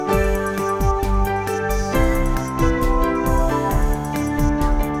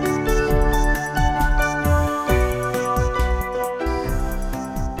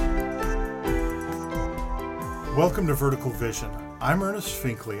Welcome to Vertical Vision. I'm Ernest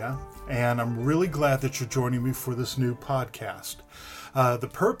Finklia, and I'm really glad that you're joining me for this new podcast. The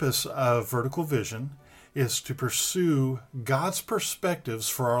purpose of Vertical Vision is to pursue God's perspectives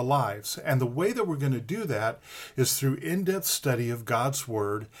for our lives. And the way that we're going to do that is through in-depth study of God's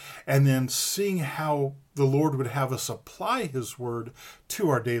Word and then seeing how the Lord would have us apply His Word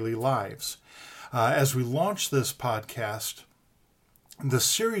to our daily lives. As we launch this podcast, the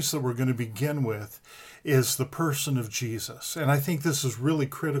series that we're going to begin with is the person of Jesus. And I think this is really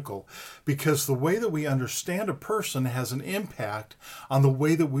critical because the way that we understand a person has an impact on the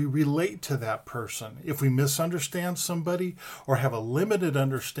way that we relate to that person. If we misunderstand somebody or have a limited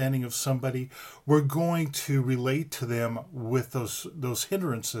understanding of somebody, we're going to relate to them with those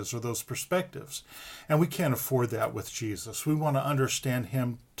hindrances or those perspectives. And we can't afford that with Jesus. We want to understand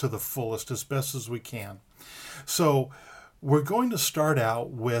Him to the fullest as best as we can. So we're going to start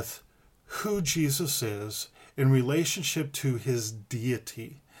out with who Jesus is in relationship to His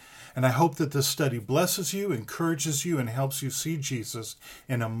deity. And I hope that this study blesses you, encourages you, and helps you see Jesus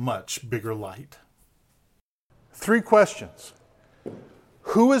in a much bigger light. 3 questions.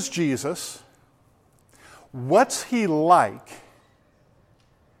 Who is Jesus? What's He like?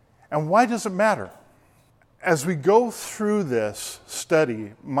 And why does it matter? As we go through this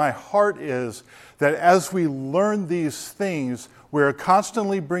study, my heart is that as we learn these things, we're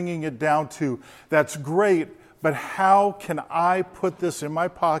constantly bringing it down to, that's great, but how can I put this in my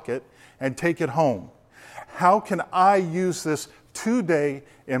pocket and take it home? How can I use this today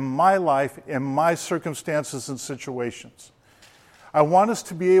in my life, in my circumstances and situations? I want us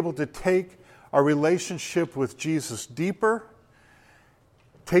to be able to take our relationship with Jesus deeper,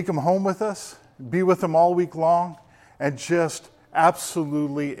 take Him home with us, be with Him all week long, and just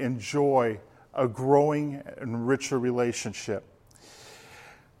absolutely enjoy a growing and richer relationship.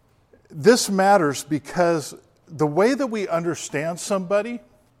 This matters because the way that we understand somebody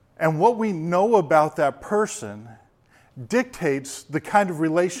and what we know about that person dictates the kind of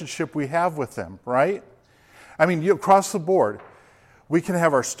relationship we have with them, right? I mean, across the board, we can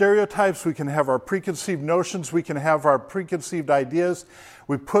have our stereotypes, we can have our preconceived notions, we can have our preconceived ideas.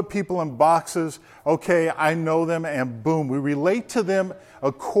 We put people in boxes. Okay, I know them, and boom, we relate to them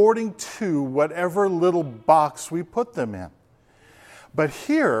according to whatever little box we put them in. But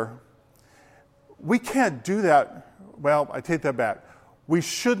here, we can't do that. Well, I take that back. We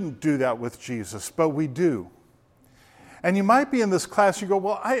shouldn't do that with Jesus, but we do. And you might be in this class, you go,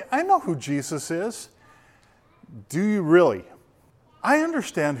 well, I know who Jesus is. Do you really? I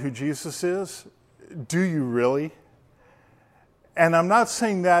understand who Jesus is. Do you really? And I'm not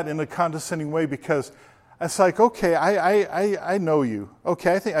saying that in a condescending way because it's like, okay, I know you.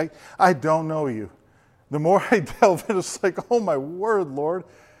 Okay, I think I don't know you. The more I delve in, it's like, oh my word, Lord,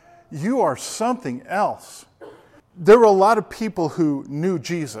 you are something else. There were a lot of people who knew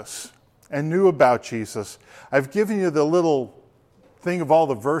Jesus and knew about Jesus. I've given you the little thing of all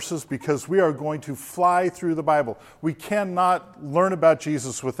the verses because we are going to fly through the Bible. We cannot learn about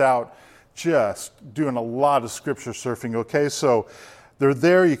Jesus without just doing a lot of scripture surfing, okay? So they're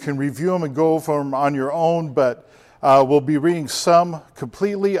there. You can review them and go over them on your own, but we'll be reading some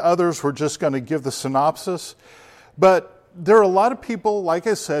completely. Others, we're just going to give the synopsis. But there are a lot of people, like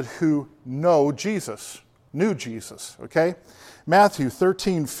I said, who know Jesus, knew Jesus, okay? Matthew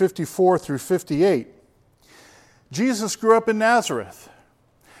 13:54 through 58. Jesus grew up in Nazareth.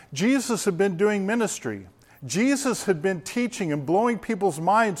 Jesus had been doing ministry. Jesus had been teaching and blowing people's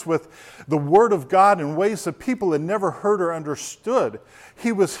minds with the Word of God in ways that people had never heard or understood.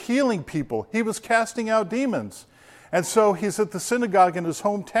 He was healing people. He was casting out demons. And so he's at the synagogue in his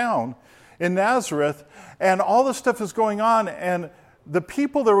hometown in Nazareth, and all this stuff is going on, and the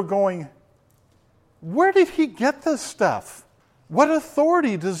people that were going, where did he get this stuff? What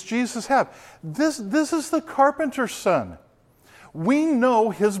authority does Jesus have? This is the carpenter's son. We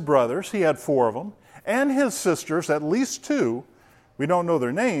know his brothers, he had 4 of them, and his sisters, at least 2. We don't know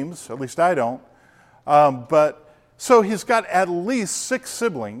their names, at least I don't. But so he's got at least 6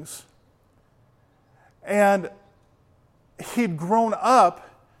 siblings, and he'd grown up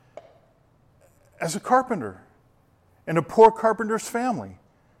as a carpenter in a poor carpenter's family.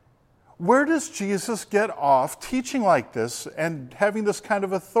 Where does Jesus get off teaching like this and having this kind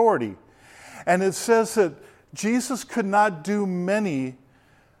of authority? And it says that Jesus could not do many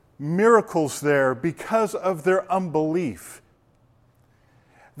miracles there because of their unbelief.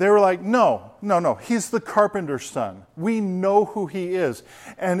 They were like, no, he's the carpenter's son. We know who he is.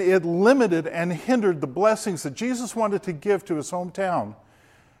 And it limited and hindered the blessings that Jesus wanted to give to his hometown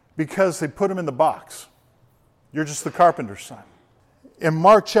because they put him in the box. You're just the carpenter's son. In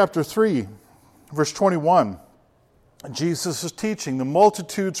Mark chapter 3, verse 21, Jesus is teaching. The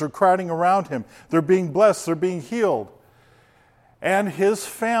multitudes are crowding around him. They're being blessed. They're being healed. And his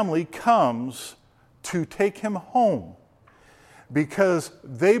family comes to take him home because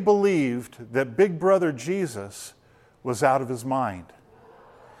they believed that big brother Jesus was out of his mind.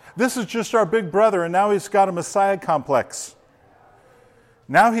 This is just our big brother, and now he's got a Messiah complex.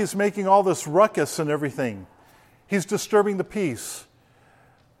 Now he's making all this ruckus and everything. He's disturbing the peace.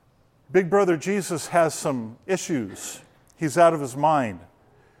 Big brother Jesus has some issues. He's out of his mind.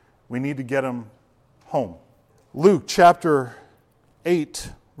 We need to get him home. Luke chapter 8,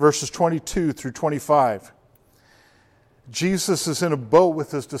 verses 22 through 25. Jesus is in a boat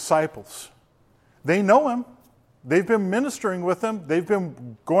with his disciples. They know him. They've been ministering with him. They've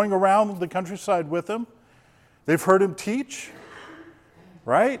been going around the countryside with him. They've heard him teach,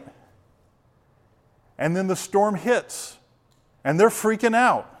 right? And then the storm hits, and they're freaking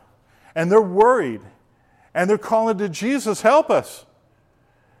out. And they're worried. And they're calling to Jesus, help us.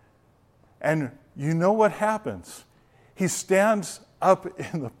 And you know what happens? He stands up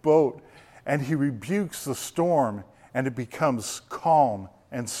in the boat and he rebukes the storm and it becomes calm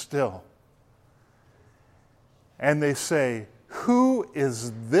and still. And they say, who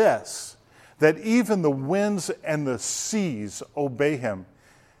is this that even the winds and the seas obey him?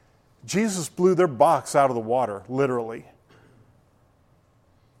 Jesus blew their box out of the water, literally.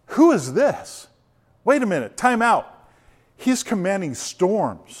 Who is this? Wait a minute, time out. He's commanding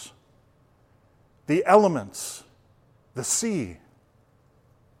storms, the elements, the sea.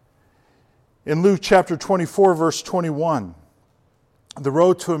 In Luke chapter 24, verse 21, the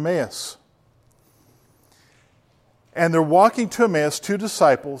road to Emmaus. And they're walking to Emmaus, two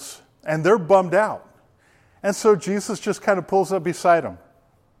disciples, and they're bummed out. And so Jesus just kind of pulls up beside them.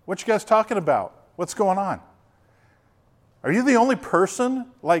 What you guys talking about? What's going on? Are you the only person,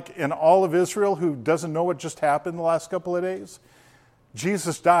 like in all of Israel, who doesn't know what just happened the last couple of days?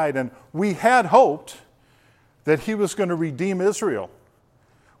 Jesus died, and we had hoped that he was going to redeem Israel.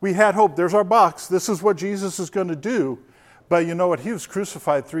 We had hope. There's our box. This is what Jesus is going to do. But you know what? He was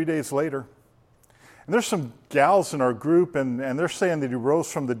crucified 3 days later. And there's some gals in our group, and they're saying that he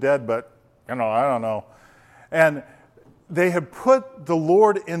rose from the dead, but, I don't know. And they had put the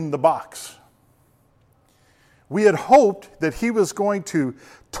Lord in the box. We had hoped that he was going to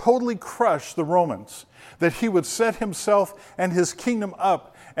totally crush the Romans, that he would set himself and his kingdom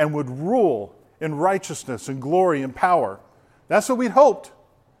up and would rule in righteousness and glory and power. That's what we'd hoped,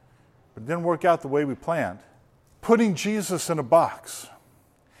 but it didn't work out the way we planned. Putting Jesus in a box.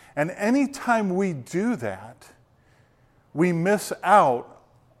 And anytime we do that, we miss out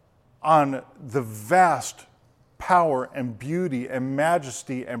on the vast power and beauty and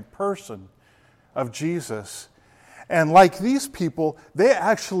majesty and person of Jesus. And like these people, they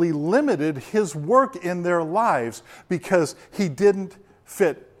actually limited his work in their lives because he didn't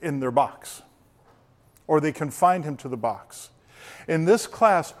fit in their box. Or they confined him to the box. In this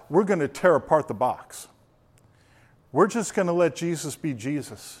class, we're going to tear apart the box. We're just going to let Jesus be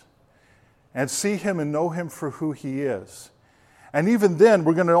Jesus and see him and know him for who he is. And even then,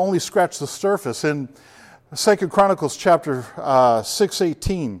 we're going to only scratch the surface. In 2 Chronicles chapter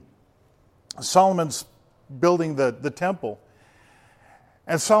 6:18, Solomon's building the temple.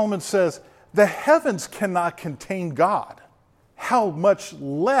 And Solomon says, the heavens cannot contain God. How much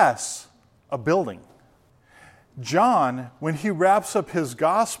less a building? John, when he wraps up his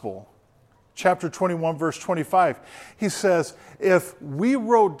gospel, chapter 21, verse 25, he says, if we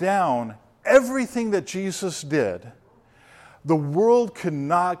wrote down everything that Jesus did, the world could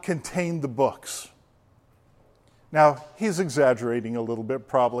not contain the books. Now, he's exaggerating a little bit,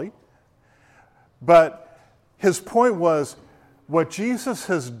 probably. But his point was, what Jesus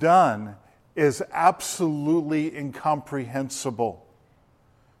has done is absolutely incomprehensible.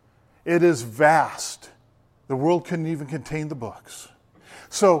 It is vast. The world couldn't even contain the books.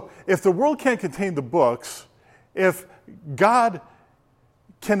 So, if the world can't contain the books, if God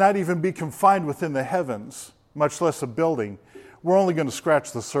cannot even be confined within the heavens, much less a building, we're only going to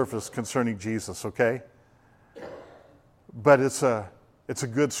scratch the surface concerning Jesus, okay? But it's a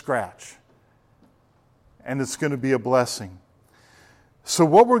good scratch. And it's going to be a blessing. So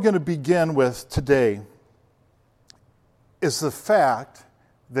what we're going to begin with today is the fact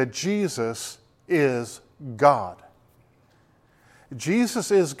that Jesus is God.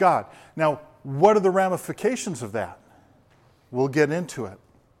 Jesus is God. Now, what are the ramifications of that? We'll get into it.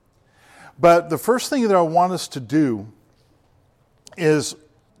 But the first thing that I want us to do is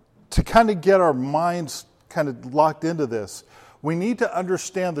to kind of get our minds kind of locked into this. We need to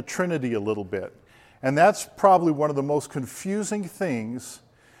understand the Trinity a little bit. And that's probably one of the most confusing things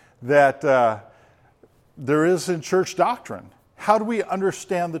that there is in church doctrine. How do we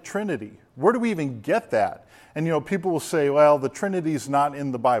understand the Trinity? Where do we even get that? And people will say, well, the Trinity is not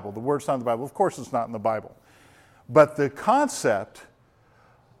in the Bible. The word's not in the Bible. Of course it's not in the Bible. But the concept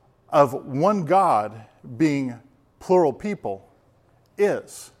of one God being plural people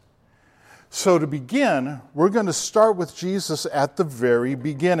is. So to begin, we're going to start with Jesus at the very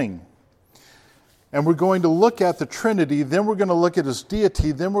beginning. And we're going to look at the Trinity, then we're going to look at his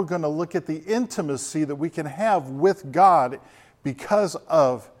deity, then we're going to look at the intimacy that we can have with God because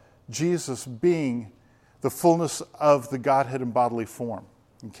of Jesus being the fullness of the Godhead in bodily form.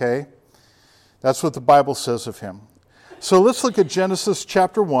 Okay? That's what the Bible says of him. So let's look at Genesis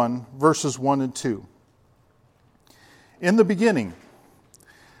chapter 1, verses 1 and 2. In the beginning,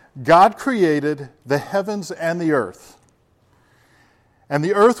 God created the heavens and the earth. And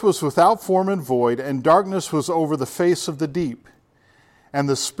the earth was without form and void, and darkness was over the face of the deep. And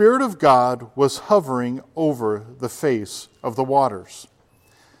the Spirit of God was hovering over the face of the waters.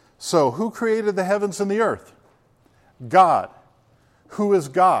 So, who created the heavens and the earth? God. Who is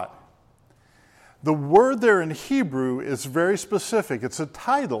God? The word there in Hebrew is very specific. It's a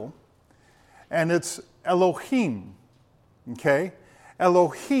title, and it's Elohim. Okay?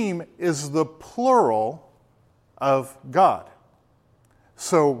 Elohim is the plural of God.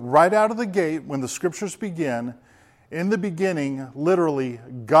 So right out of the gate, when the scriptures begin, in the beginning, literally,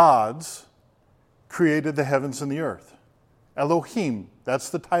 gods created the heavens and the earth. Elohim, that's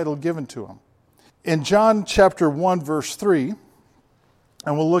the title given to him. In John chapter 1, verse 3,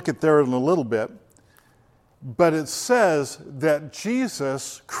 and we'll look at there in a little bit, but it says that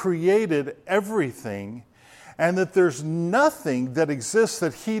Jesus created everything and that there's nothing that exists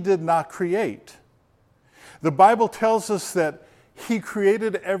that he did not create. The Bible tells us that he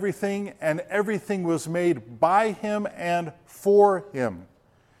created everything, and everything was made by him and for him.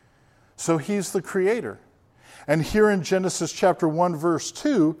 So he's the creator. And here in Genesis chapter 1, verse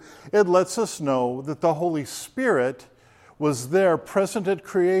 2, it lets us know that the Holy Spirit was there, present at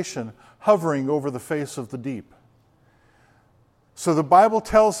creation, hovering over the face of the deep. So the Bible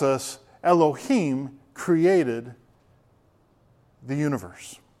tells us Elohim created the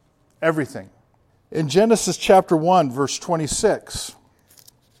universe, everything. In Genesis chapter 1, verse 26,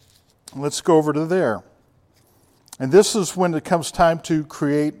 let's go over to there. And this is when it comes time to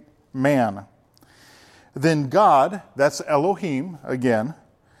create man. Then God, that's Elohim again,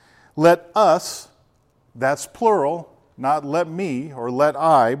 let us, that's plural, not let me or let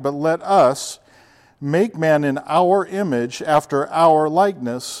I, but let us make man in our image after our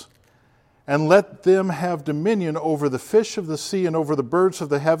likeness, and let them have dominion over the fish of the sea and over the birds of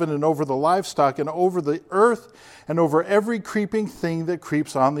the heaven and over the livestock and over the earth and over every creeping thing that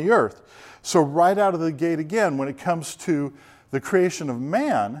creeps on the earth. So right out of the gate again, when it comes to the creation of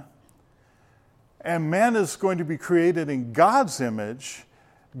man, and man is going to be created in God's image,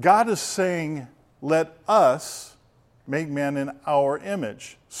 God is saying, let us make man in our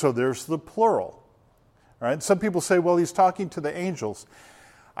image. So there's the plural. All right? Some people say, well, he's talking to the angels.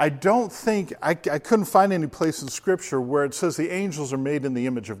 I don't think, I couldn't find any place in Scripture where it says the angels are made in the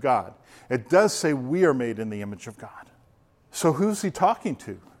image of God. It does say we are made in the image of God. So who's he talking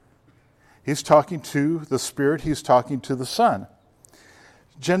to? He's talking to the Spirit, he's talking to the Son.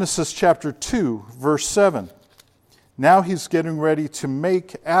 Genesis chapter 2, verse 7. Now he's getting ready to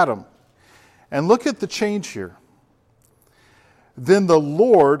make Adam. And look at the change here. Then the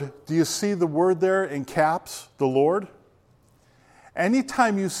Lord, do you see the word there in caps, the Lord?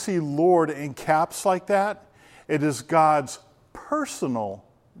 Anytime you see Lord in caps like that, it is God's personal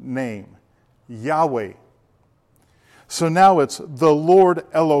name, Yahweh. So now it's the Lord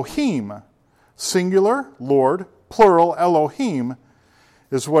Elohim, singular, Lord, plural, Elohim,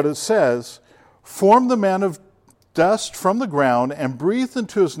 is what it says, formed the man of dust from the ground and breathed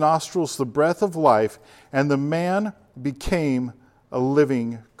into his nostrils the breath of life, and the man became a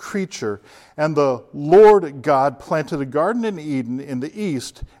living creature. And the Lord God planted a garden in Eden in the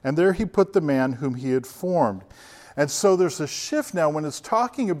east, and there he put the man whom he had formed. And so there's a shift now when it's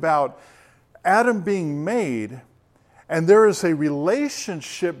talking about Adam being made, and there is a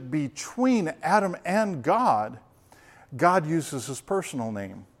relationship between Adam and God. God uses his personal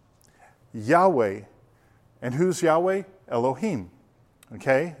name, Yahweh. And who's Yahweh? Elohim.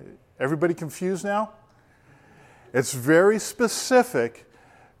 Okay? Everybody confused now? It's very specific,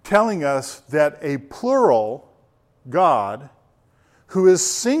 telling us that a plural God, who is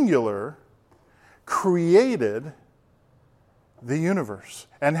singular, created the universe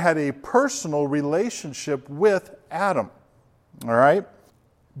and had a personal relationship with Adam. All right?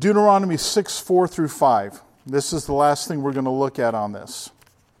 Deuteronomy 6, 4 through 5. This is the last thing we're going to look at on this.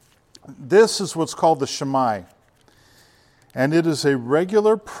 This is what's called the Shema. And it is a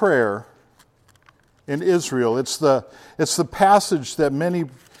regular prayer in Israel. It's the passage that many,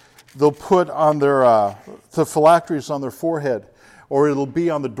 they'll put on their, the phylacteries on their forehead, or it'll be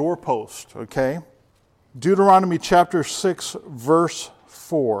on the doorpost, okay? Deuteronomy chapter 6, verse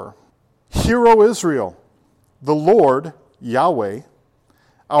 4. Hear, O Israel, the Lord, Yahweh,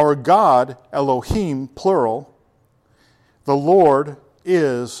 our God, Elohim, plural, the Lord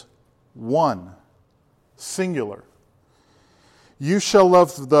is one, singular. You shall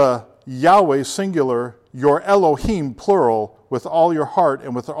love the Yahweh, singular, your Elohim, plural, with all your heart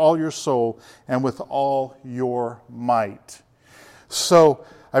and with all your soul and with all your might. So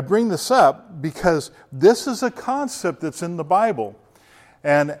I bring this up because this is a concept that's in the Bible.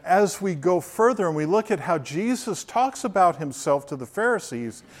 And as we go further and we look at how Jesus talks about himself to the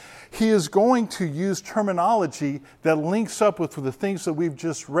Pharisees, he is going to use terminology that links up with the things that we've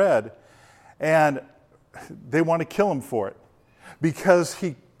just read. And they want to kill him for it. Because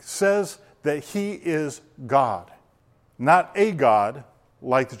he says that he is God. Not a God,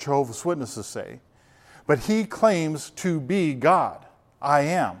 like the Jehovah's Witnesses say. But he claims to be God. I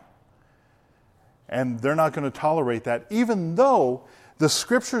am. And they're not going to tolerate that, even though the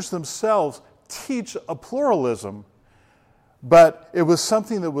scriptures themselves teach a pluralism, but it was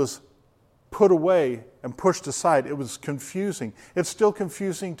something that was put away and pushed aside. It was confusing. It's still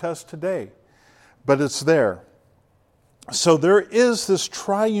confusing to us today, but it's there. So there is this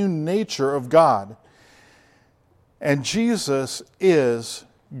triune nature of God, and Jesus is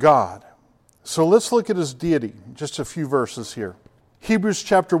God. So let's look at his deity, just a few verses here. Hebrews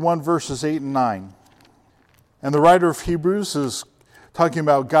chapter 1, verses 8 and 9. And the writer of Hebrews is talking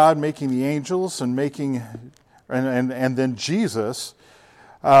about God making the angels and making, and then Jesus,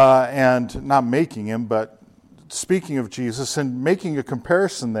 and not making him, but speaking of Jesus and making a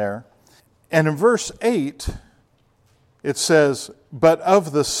comparison there. And in verse 8, it says, but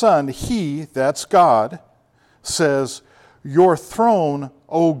of the Son, he, that's God, says, your throne,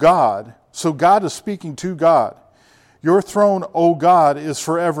 O God. So God is speaking to God. Your throne, O God, is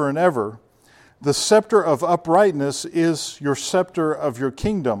forever and ever. The scepter of uprightness is your scepter of your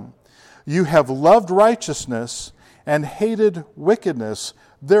kingdom. You have loved righteousness and hated wickedness.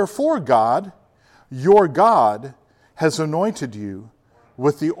 Therefore, God, your God, has anointed you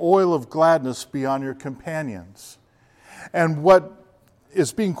with the oil of gladness beyond your companions. And what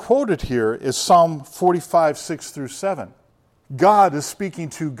is being quoted here is Psalm 45, 6 through 7. God is speaking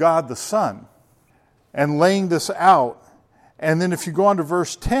to God the Son and laying this out. And then if you go on to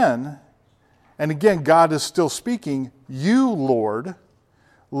verse 10, and again, God is still speaking, you, Lord,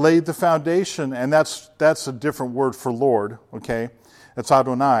 laid the foundation, and that's a different word for Lord, okay? That's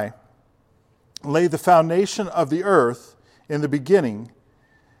Adonai. Laid the foundation of the earth in the beginning,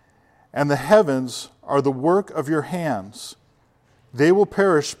 and the heavens are the work of your hands. They will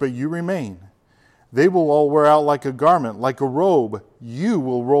perish, but you remain. They will all wear out like a garment, like a robe. You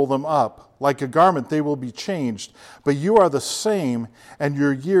will roll them up. Like a garment, they will be changed. But you are the same, and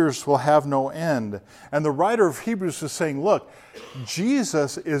your years will have no end. And the writer of Hebrews is saying, look,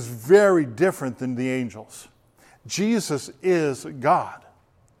 Jesus is very different than the angels. Jesus is God.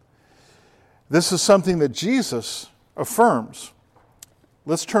 This is something that Jesus affirms.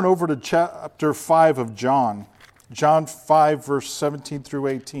 Let's turn over to chapter 5 of John. John 5, verse 17 through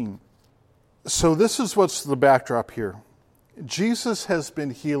 18. So this is what's the backdrop here. Jesus has been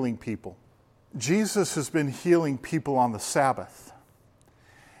healing people. Jesus has been healing people on the Sabbath.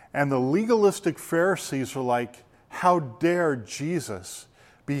 And the legalistic Pharisees are like, how dare Jesus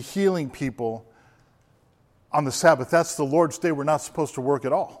be healing people on the Sabbath? That's the Lord's day. We're not supposed to work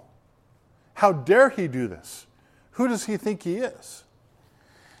at all. How dare he do this? Who does he think he is?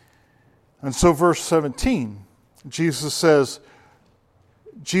 And so verse 17, Jesus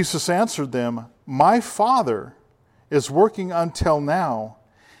answered them, my Father is working until now,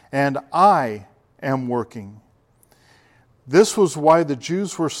 and I am working. This was why the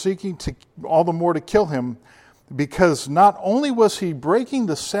Jews were seeking to all the more to kill him, because not only was he breaking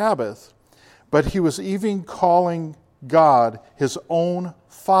the Sabbath, but he was even calling God his own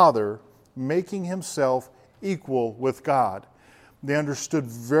Father, making himself equal with God. They understood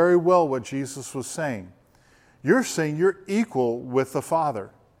very well what Jesus was saying. You're saying you're equal with the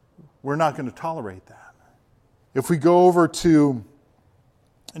Father. We're not going to tolerate that. If we go over to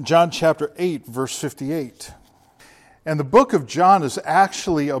John chapter 8, verse 58. And the book of John is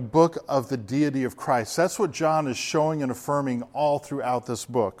actually a book of the deity of Christ. That's what John is showing and affirming all throughout this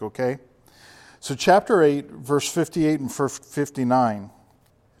book, okay? So chapter 8, verse 58 and 59.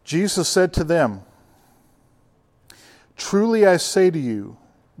 Jesus said to them, truly I say to you,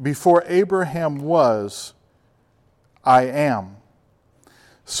 before Abraham was, I am."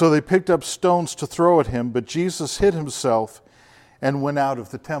 So they picked up stones to throw at him, but Jesus hid himself and went out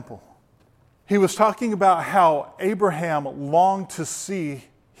of the temple. He was talking about how Abraham longed to see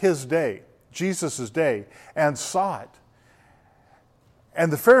his day, Jesus' day, and saw it.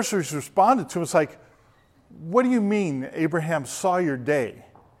 And the Pharisees responded to him, it's like, "What do you mean Abraham saw your day?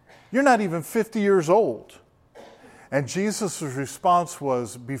 You're not even 50 years old." And Jesus' response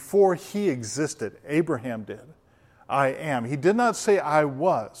was, before he existed, Abraham did. I am. He did not say I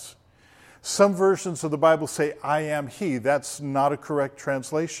was. Some versions of the Bible say I am he. That's not a correct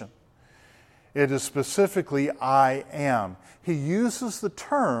translation. It is specifically I am. He uses the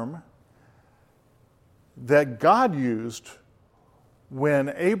term that God used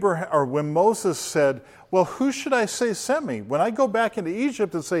when Moses said, "Well, who should I say sent me? When I go back into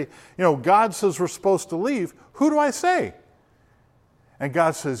Egypt and say, God says we're supposed to leave, who do I say?" And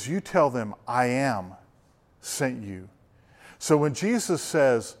God says, "You tell them I am sent you." So when Jesus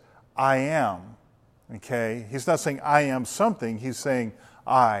says, I am, okay, he's not saying I am something, he's saying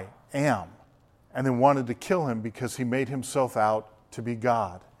I am. And they wanted to kill him because he made himself out to be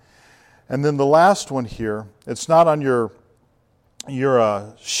God. And then the last one here, it's not on your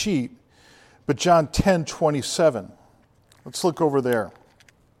sheet, but John 10:27. Let's look over there.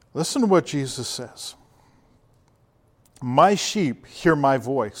 Listen to what Jesus says. "My sheep hear my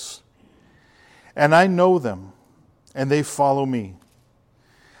voice, and I know them, and they follow me.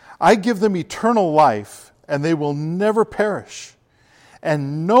 I give them eternal life, and they will never perish,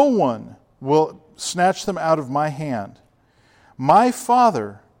 and no one will snatch them out of my hand. My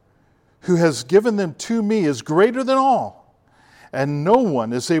Father, who has given them to me, is greater than all, and no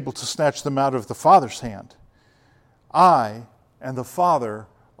one is able to snatch them out of the Father's hand. I and the Father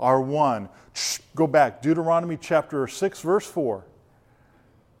are one." Go back, Deuteronomy chapter 6, verse 4.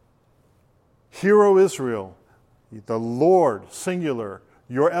 "Hear, O Israel, the Lord, singular,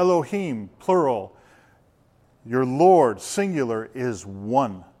 your Elohim, plural, your Lord, singular, is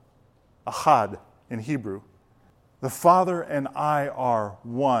one." Ahad in Hebrew. The Father and I are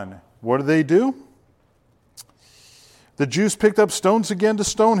one. What do? The Jews picked up stones again to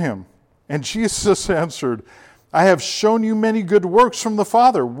stone him. And Jesus answered, "I have shown you many good works from the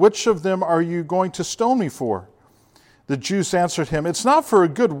Father. Which of them are you going to stone me for?" The Jews answered him, "It's not for a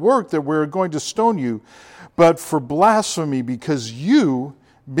good work that we're going to stone you, but for blasphemy, because you,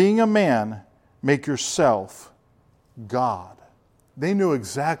 being a man, make yourself God." They knew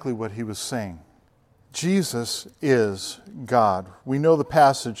exactly what he was saying. Jesus is God. We know the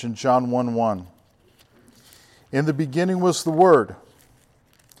passage in John 1:1. "In the beginning was the Word,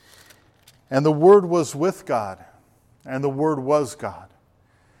 and the Word was with God, and the Word was God."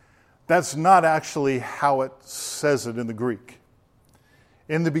 That's not actually how it says it in the Greek.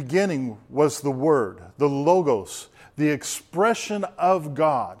 In the beginning was the Word, the Logos, the expression of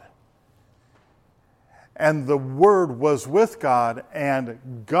God. And the Word was with God,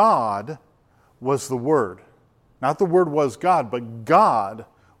 and God was the Word. Not the Word was God, but God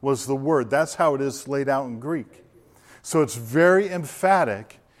was the Word. That's how it is laid out in Greek. So it's very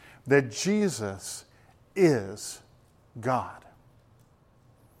emphatic that Jesus is God.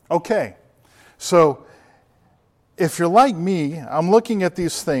 Okay, so if you're like me, I'm looking at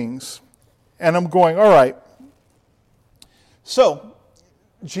these things and I'm going, all right, so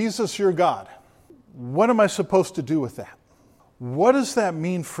Jesus, you're God. What am I supposed to do with that? What does that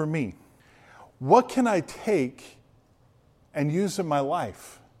mean for me? What can I take and use in my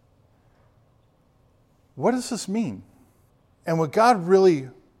life? What does this mean? And what God really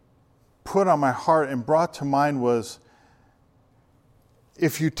put on my heart and brought to mind was,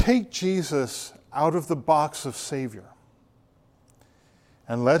 if you take Jesus out of the box of Savior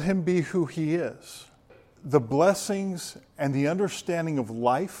and let him be who he is, the blessings and the understanding of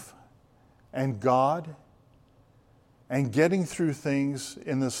life and God and getting through things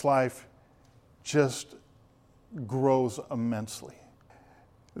in this life just grows immensely.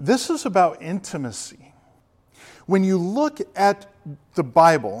 This is about intimacy. When you look at the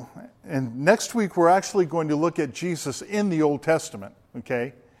Bible, and next week we're actually going to look at Jesus in the Old Testament,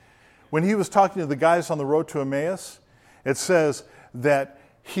 okay? When he was talking to the guys on the road to Emmaus, it says that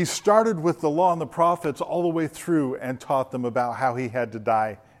he started with the law and the prophets all the way through and taught them about how he had to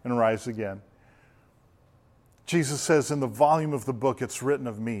die and rise again. Jesus says, in the volume of the book, it's written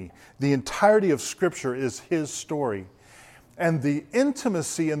of me. The entirety of Scripture is his story. And the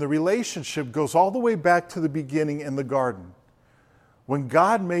intimacy and the relationship goes all the way back to the beginning in the garden, when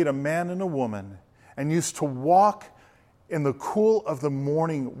God made a man and a woman and used to walk in the cool of the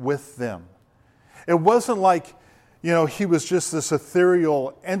morning with them. It wasn't like, he was just this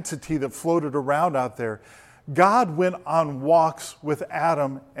ethereal entity that floated around out there. God went on walks with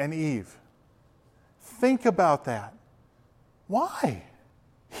Adam and Eve. Think about that. Why?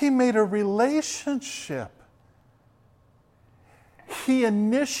 He made a relationship. He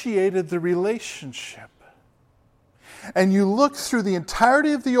initiated the relationship. And you look through the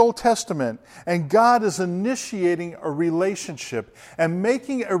entirety of the Old Testament, and God is initiating a relationship and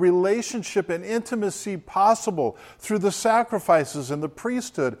making a relationship and intimacy possible through the sacrifices and the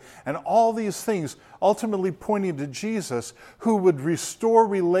priesthood and all these things, ultimately pointing to Jesus, who would restore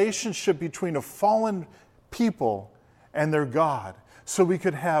relationship between a fallen people and their God, so we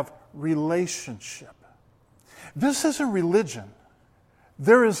could have relationship. This isn't religion.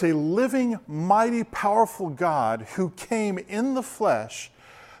 There is a living, mighty, powerful God who came in the flesh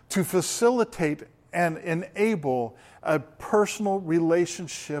to facilitate and enable a personal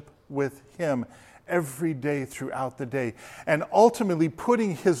relationship with Him every day throughout the day. And ultimately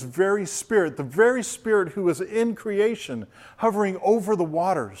putting His very Spirit, the very Spirit who was in creation, hovering over the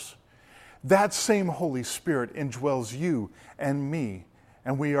waters. That same Holy Spirit indwells you and me,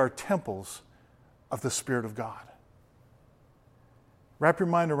 and we are temples of the Spirit of God. Wrap your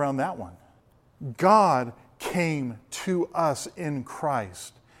mind around that one. God came to us in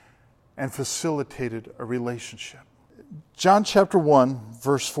Christ and facilitated a relationship. John chapter 1,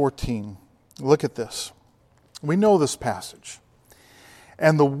 verse 14. Look at this. We know this passage.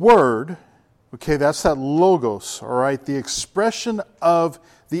 And the Word, okay, that's that logos, all right, the expression of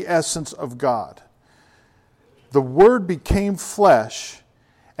the essence of God. The Word became flesh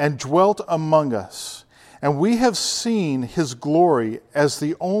and dwelt among us. And we have seen His glory as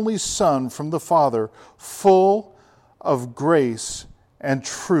the only Son from the Father, full of grace and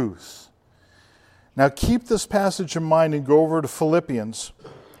truth. Now keep this passage in mind and go over to Philippians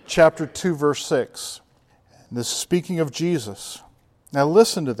chapter 2, verse 6. And this is speaking of Jesus. Now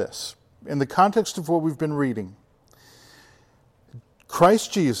listen to this. In the context of what we've been reading.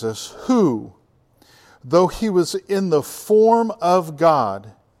 Christ Jesus, who, though He was in the form of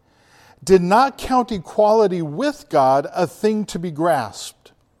God, did not count equality with God a thing to be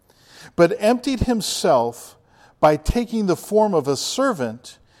grasped, but emptied Himself by taking the form of a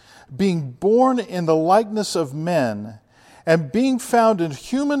servant, being born in the likeness of men, and being found in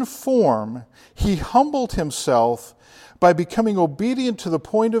human form, He humbled Himself by becoming obedient to the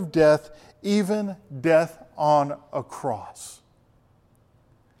point of death, even death on a cross.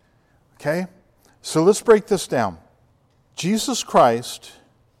 Okay? So let's break this down. Jesus Christ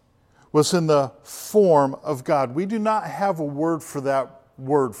was in the form of God. We do not have a word for that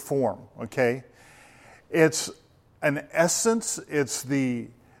word form, okay? It's an essence, it's the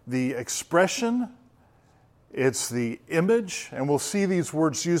expression, it's the image, and we'll see these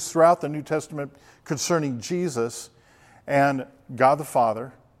words used throughout the New Testament concerning Jesus and God the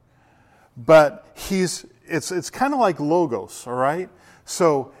Father. But it's kind of like logos, all right?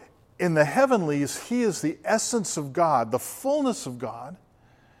 So in the heavenlies, He is the essence of God, the fullness of God.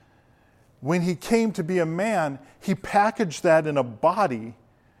 When He came to be a man, He packaged that in a body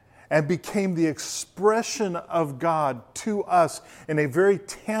and became the expression of God to us in a very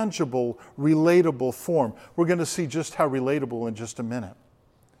tangible, relatable form. We're going to see just how relatable in just a minute.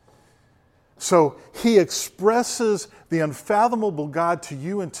 So He expresses the unfathomable God to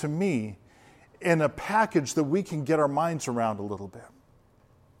you and to me in a package that we can get our minds around a little bit.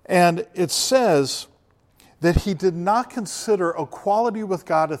 And it says that He did not consider equality with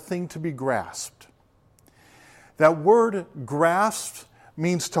God a thing to be grasped. That word grasped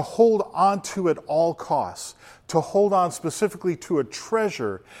means to hold on to at all costs, to hold on specifically to a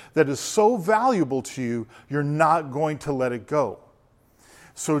treasure that is so valuable to you, you're not going to let it go.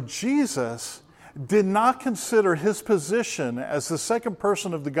 So Jesus did not consider His position as the second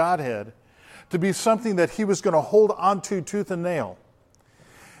person of the Godhead to be something that He was going to hold on to tooth and nail.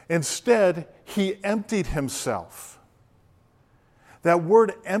 Instead, He emptied Himself. That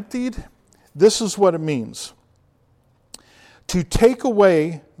word emptied, this is what it means. To take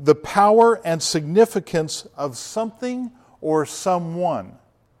away the power and significance of something or someone.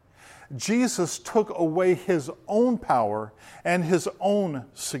 Jesus took away His own power and His own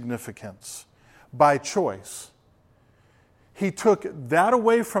significance by choice. He took that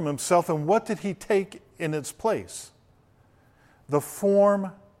away from Himself, and what did He take in its place? The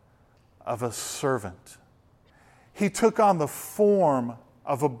form of a servant. He took on the form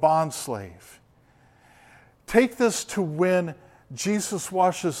of a bondslave. Take this to when Jesus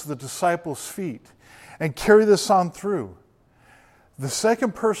washes the disciples' feet, and carry this on through. The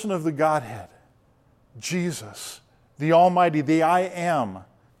second person of the Godhead, Jesus, the Almighty, the I Am,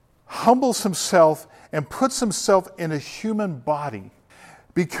 humbles himself and puts himself in a human body,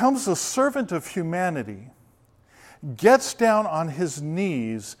 becomes a servant of humanity, gets down on his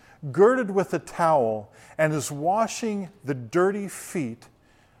knees, girded with a towel, and is washing the dirty feet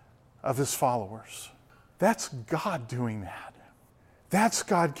of his followers. That's God doing that. That's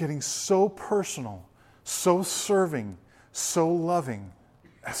God getting so personal, so serving, so loving.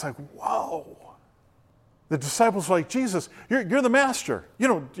 It's like, whoa. The disciples are like, Jesus, you're the master.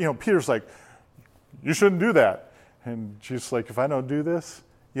 You know, Peter's like, you shouldn't do that. And Jesus is like, if I don't do this,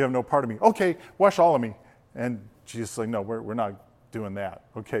 you have no part of me. Okay, wash all of me. And Jesus is like, no, we're not doing that.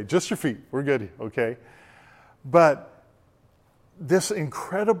 Okay, just your feet. We're good. Okay. But this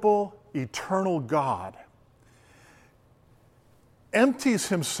incredible, eternal God empties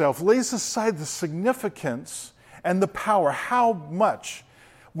himself, lays aside the significance and the power. How much?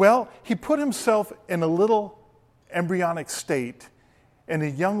 Well, he put himself in a little embryonic state in a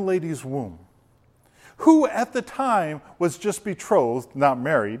young lady's womb, who at the time was just betrothed, not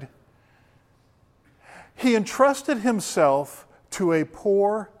married. He entrusted himself to a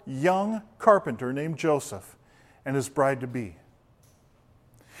poor young carpenter named Joseph and his bride-to-be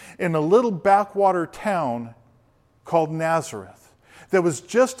in a little backwater town called Nazareth that was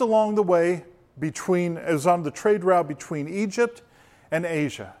just along the way it was on the trade route between Egypt and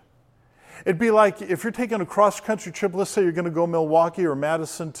Asia. It'd be like if you're taking a cross-country trip, let's say you're going to go Milwaukee or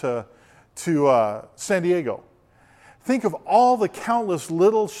Madison to San Diego. Think of all the countless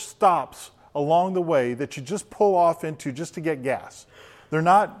little stops along the way that you just pull off into just to get gas. They're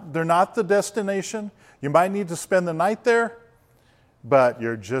not the destination. You might need to spend the night there, but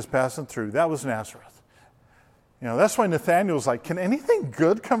you're just passing through. That was Nazareth. You know, that's why Nathanael was like, can anything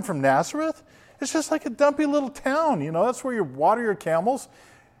good come from Nazareth? It's just like a dumpy little town. You know, that's where you water your camels,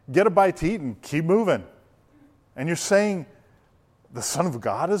 get a bite to eat, and keep moving. And you're saying the Son of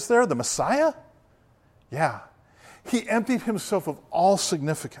God is there, the Messiah? Yeah. He emptied himself of all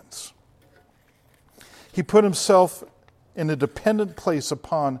significance. He put himself in a dependent place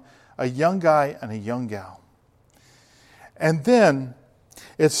upon a young guy and a young gal. And then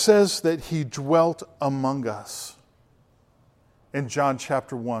it says that he dwelt among us in John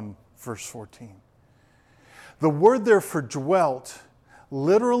chapter 1, verse 14. The word there for dwelt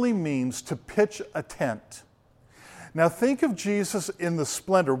literally means to pitch a tent. Now think of Jesus in the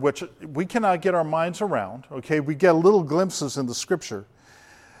splendor, which we cannot get our minds around. Okay, we get little glimpses in the scripture.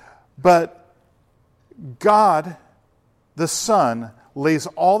 But God, the Son, lays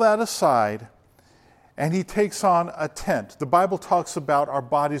all that aside and he takes on a tent. The Bible talks about our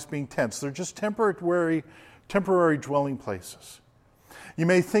bodies being tents. They're just temporary dwelling places. You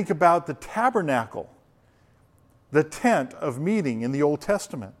may think about the tabernacle, the tent of meeting in the Old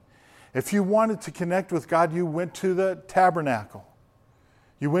Testament. If you wanted to connect with God, you went to the tabernacle.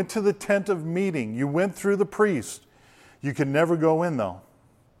 You went to the tent of meeting. You went through the priest. You could never go in, though.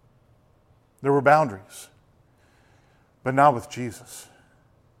 There were boundaries. But not with Jesus.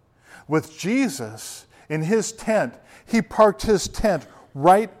 With Jesus, in his tent, he parked his tent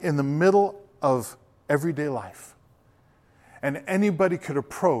right in the middle of everyday life. And anybody could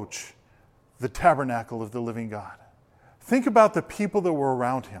approach the tabernacle of the living God. Think about the people that were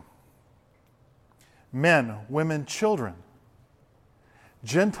around him. Men, women, children.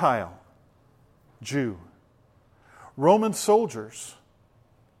 Gentile, Jew. Roman soldiers,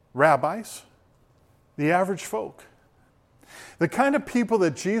 rabbis, the average folk. The kind of people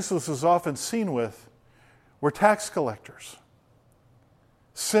that Jesus is often seen with were tax collectors,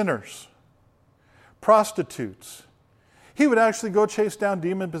 sinners, prostitutes. He would actually go chase down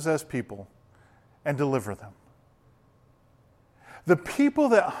demon-possessed people and deliver them. The people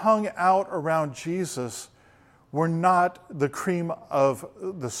that hung out around Jesus were not the cream of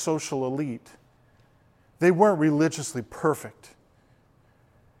the social elite. They weren't religiously perfect.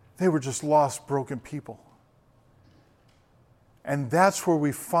 They were just lost, broken people. And that's where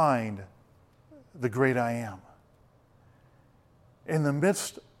we find the great I am. In the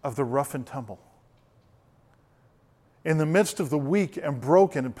midst of the rough and tumble. In the midst of the weak and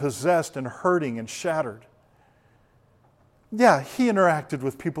broken and possessed and hurting and shattered. Yeah, he interacted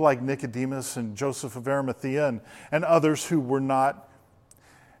with people like Nicodemus and Joseph of Arimathea and others who were not,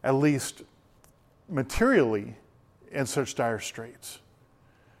 at least materially, in such dire straits.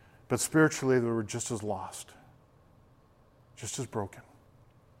 But spiritually, they were just as lost, just as broken.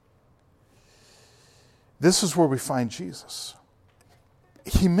 This is where we find Jesus.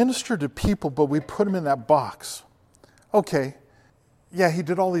 He ministered to people, but we put him in that box. Okay, yeah, he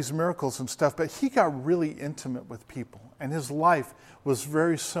did all these miracles and stuff, but he got really intimate with people, and his life was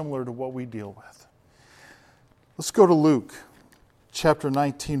very similar to what we deal with. Let's go to Luke chapter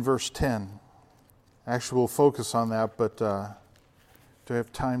 19, verse 10. Actually, we'll focus on that, but do I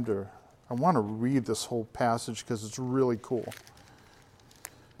have time to... I want to read this whole passage because it's really cool.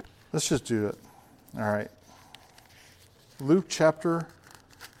 Let's just do it. All right. Luke chapter...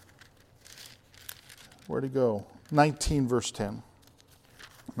 Where'd it go? 19, verse 10.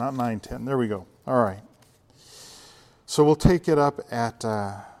 Not 9:10. There we go. All right. So we'll take it up at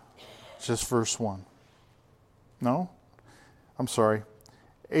just verse 1. No? I'm sorry.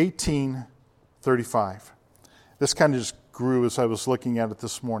 18:35. This kind of just grew as I was looking at it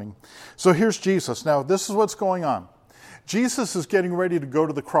this morning. So here's Jesus. Now, this is what's going on. Jesus is getting ready to go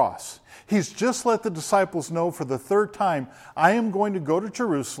to the cross. He's just let the disciples know for the third time, I am going to go to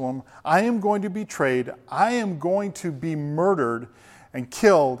Jerusalem. I am going to be betrayed. I am going to be murdered and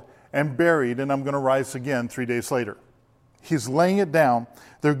killed and buried, and I'm going to rise again 3 days later. He's laying it down.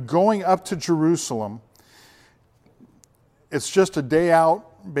 They're going up to Jerusalem. It's just a day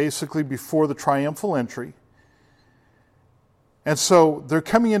out, basically, before the triumphal entry. And so they're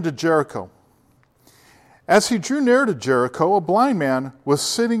coming into Jericho. As he drew near to Jericho, a blind man was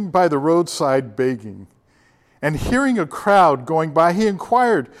sitting by the roadside begging. And hearing a crowd going by, he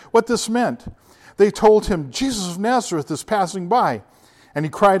inquired what this meant. They told him, Jesus of Nazareth is passing by. And he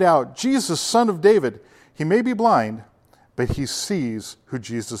cried out, Jesus, Son of David. He may be blind, but he sees who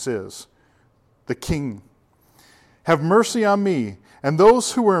Jesus is, the King. Have mercy on me. And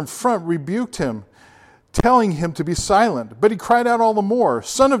those who were in front rebuked him, telling him to be silent. But he cried out all the more,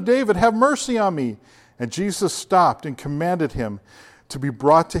 Son of David, have mercy on me. And Jesus stopped and commanded him to be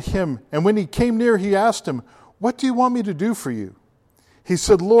brought to him. And when he came near, he asked him, what do you want me to do for you? He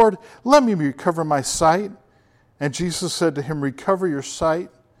said, Lord, let me recover my sight. And Jesus said to him, recover your sight.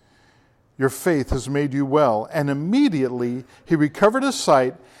 Your faith has made you well. And immediately he recovered his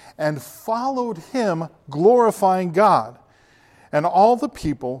sight and followed him, glorifying God. And all the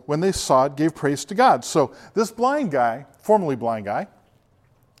people, when they saw it, gave praise to God. So this blind guy, formerly blind guy,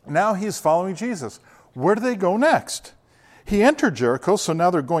 now he's following Jesus. Where do they go next? He entered Jericho, so now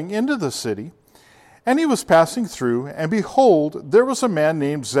they're going into the city. And he was passing through, and behold, there was a man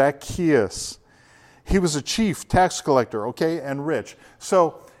named Zacchaeus. He was a chief tax collector, and rich.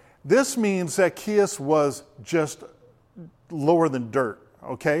 So this means Zacchaeus was just lower than dirt,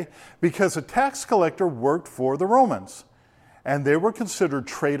 because a tax collector worked for the Romans. And they were considered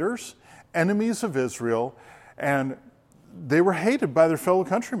traitors, enemies of Israel, and they were hated by their fellow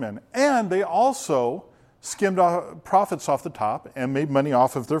countrymen. And they also skimmed profits off the top and made money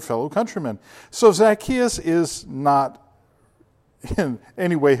off of their fellow countrymen. So Zacchaeus is not in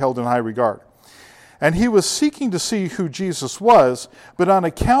any way held in high regard. And he was seeking to see who Jesus was, but on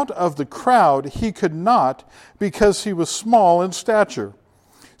account of the crowd he could not, because he was small in stature.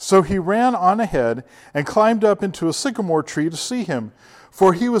 So he ran on ahead and climbed up into a sycamore tree to see him,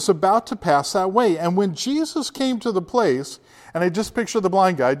 for he was about to pass that way. And when Jesus came to the place, and I just picture the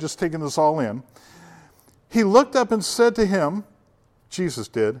blind guy just taking this all in, he looked up and said to him, Jesus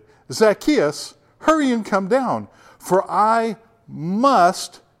did, Zacchaeus, hurry and come down, for I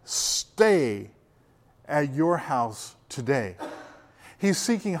must stay at your house today. He's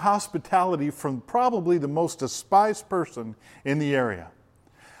seeking hospitality from probably the most despised person in the area.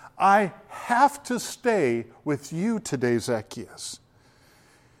 I have to stay with you today, Zacchaeus.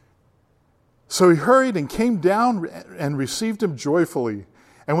 So he hurried and came down and received him joyfully.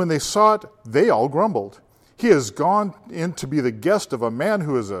 And when they saw it, they all grumbled. He has gone in to be the guest of a man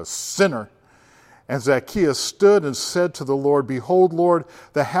who is a sinner. And Zacchaeus stood and said to the Lord, Behold, Lord,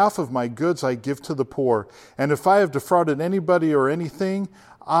 the half of my goods I give to the poor. And if I have defrauded anybody or anything,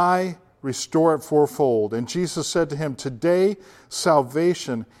 I restore it fourfold. And Jesus said to him, Today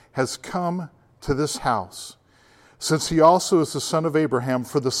salvation has come to this house, since he also is the son of Abraham.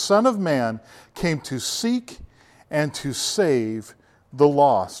 For the Son of Man came to seek and to save the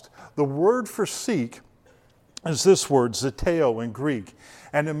lost. The word for seek is this word, zeteo in Greek,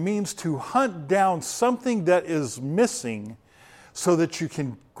 and it means to hunt down something that is missing so that you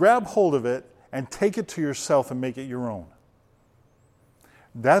can grab hold of it and take it to yourself and make it your own.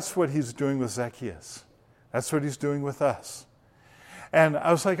 That's what he's doing with Zacchaeus. That's what he's doing with us. And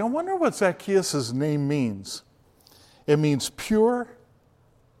I was like, I wonder what Zacchaeus' name means. It means pure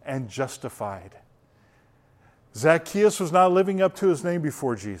and justified. Zacchaeus was not living up to his name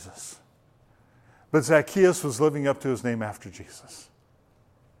before Jesus, but Zacchaeus was living up to his name after Jesus,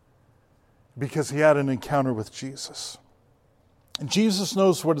 because he had an encounter with Jesus. And Jesus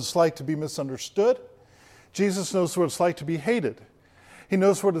knows what it's like to be misunderstood. Jesus knows what it's like to be hated. He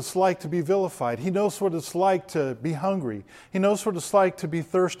knows what it's like to be vilified. He knows what it's like to be hungry. He knows what it's like to be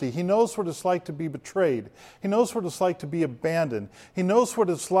thirsty. He knows what it's like to be betrayed. He knows what it's like to be abandoned. He knows what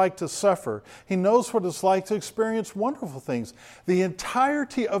it's like to suffer. He knows what it's like to experience wonderful things. The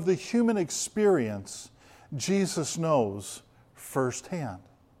entirety of the human experience, Jesus knows firsthand.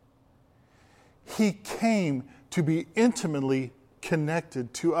 He came to be intimately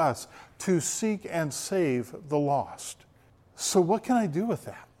connected to us, to seek and save the lost. So what can I do with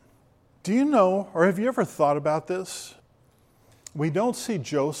that? Do you know, or have you ever thought about this? We don't see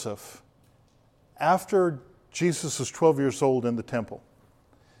Joseph after Jesus is 12 years old in the temple.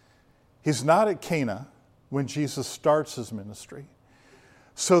 He's not at Cana when Jesus starts his ministry.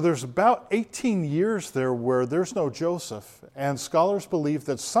 So there's about 18 years there where there's no Joseph, and scholars believe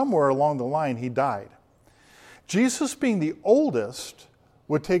that somewhere along the line he died. Jesus, being the oldest,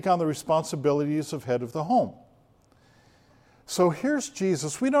 would take on the responsibilities of head of the home. So here's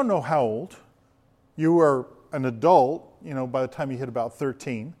Jesus. We don't know how old. You were an adult, by the time you hit about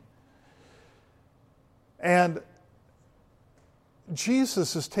 13. And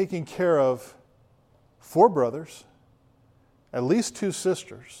Jesus is taking care of 4 brothers, at least 2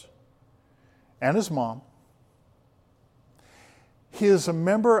 sisters, and his mom. He is a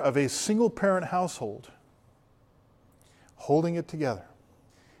member of a single-parent household, holding it together.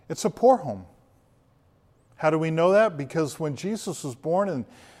 It's a poor home. How do we know that? Because when Jesus was born and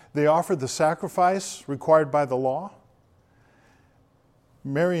they offered the sacrifice required by the law,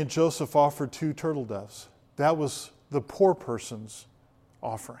 Mary and Joseph offered 2 turtle doves. That was the poor person's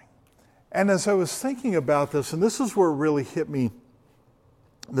offering. And as I was thinking about this, and this is where it really hit me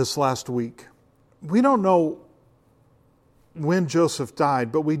this last week, we don't know when Joseph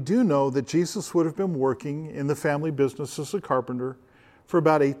died, but we do know that Jesus would have been working in the family business as a carpenter for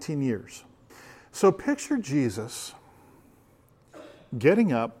about 18 years. So picture Jesus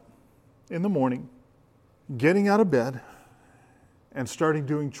getting up in the morning, getting out of bed, and starting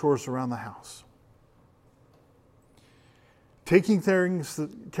doing chores around the house. Taking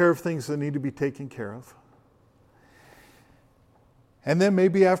care of things that need to be taken care of. And then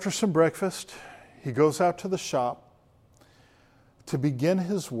maybe after some breakfast, he goes out to the shop to begin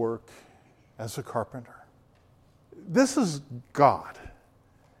his work as a carpenter. This is God.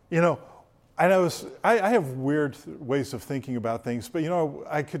 And I have weird ways of thinking about things, but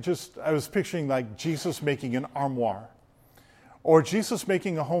I was picturing like Jesus making an armoire, or Jesus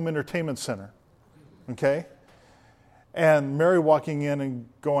making a home entertainment center, okay? And Mary walking in and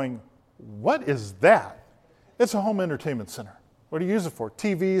going, "What is that?" It's a home entertainment center. What do you use it for?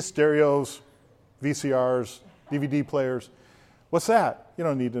 TVs, stereos, VCRs, DVD players. What's that? You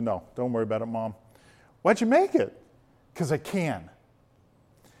don't need to know. Don't worry about it, Mom. Why'd you make it? Because I can.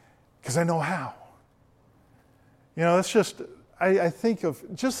 Because I know how. It's just, I think of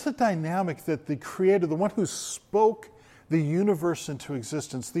just the dynamic that the Creator, the one who spoke the universe into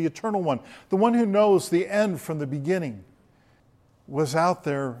existence, the eternal one, the one who knows the end from the beginning, was out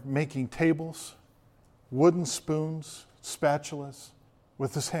there making tables, wooden spoons, spatulas,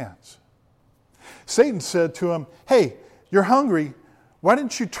 with his hands. Satan said to him, "Hey, you're hungry. Why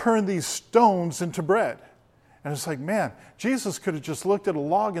didn't you turn these stones into bread?" And it's like, man, Jesus could have just looked at a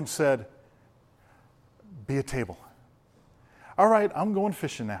log and said, "Be a table." All right, I'm going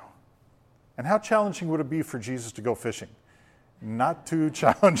fishing now. And how challenging would it be for Jesus to go fishing? Not too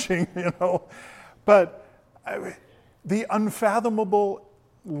challenging, But the unfathomable,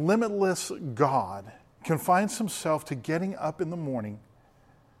 limitless God confines himself to getting up in the morning.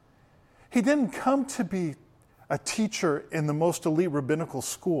 He didn't come to be a teacher in the most elite rabbinical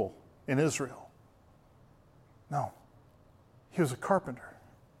school in Israel. No, he was a carpenter.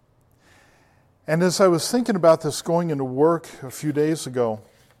 And as I was thinking about this going into work a few days ago,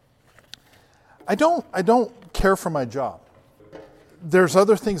 I don't care for my job. There's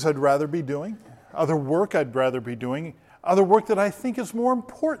other things I'd rather be doing, other work I'd rather be doing, other work that I think is more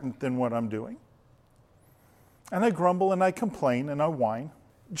important than what I'm doing. And I grumble and I complain and I whine.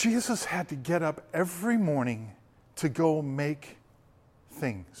 Jesus had to get up every morning to go make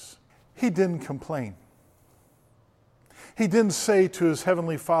things. He didn't complain. He didn't say to his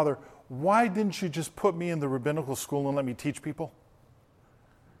heavenly Father, "Why didn't you just put me in the rabbinical school and let me teach people?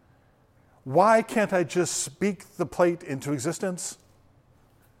 Why can't I just speak the plate into existence?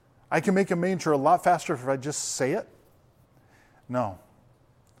 I can make a manger a lot faster if I just say it." No.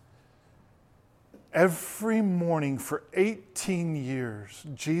 Every morning for 18 years,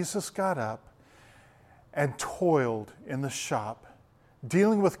 Jesus got up and toiled in the shop,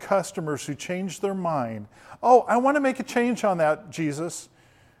 dealing with customers who changed their mind. "Oh, I want to make a change on that, Jesus."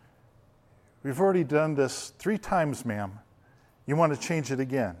 "We've already done this 3 times, ma'am. You want to change it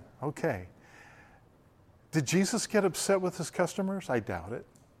again. Okay. Did Jesus get upset with his customers? I doubt it.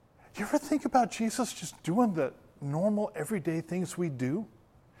 You ever think about Jesus just doing the normal, everyday things we do?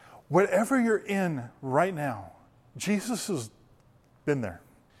 Whatever you're in right now, Jesus has been there.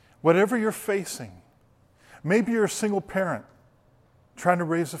 Whatever you're facing, maybe you're a single parent trying to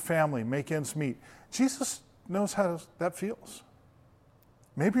raise a family, make ends meet. Jesus knows how that feels.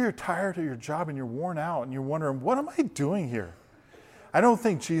 Maybe you're tired of your job and you're worn out and you're wondering, what am I doing here? I don't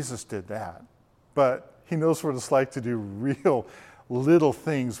think Jesus did that, but he knows what it's like to do real little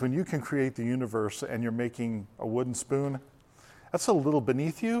things. When you can create the universe and you're making a wooden spoon, that's a little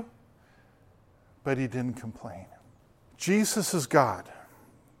beneath you, but he didn't complain. Jesus is God.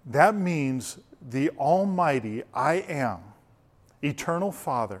 That means the Almighty I Am, Eternal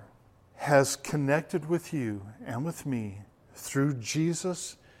Father, has connected with you and with me through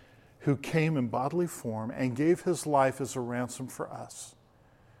Jesus, who came in bodily form and gave his life as a ransom for us.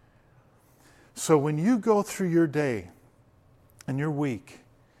 So when you go through your day and your week,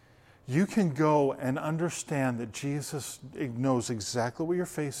 you can go and understand that Jesus knows exactly what you're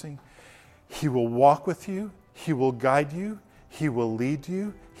facing. He will walk with you. He will guide you. He will lead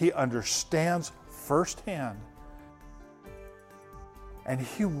you. He understands firsthand. And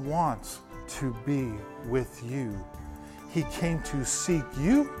he wants to be with you. He came to seek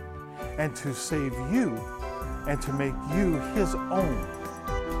you and to save you and to make you his own.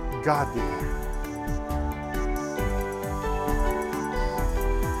 God did that.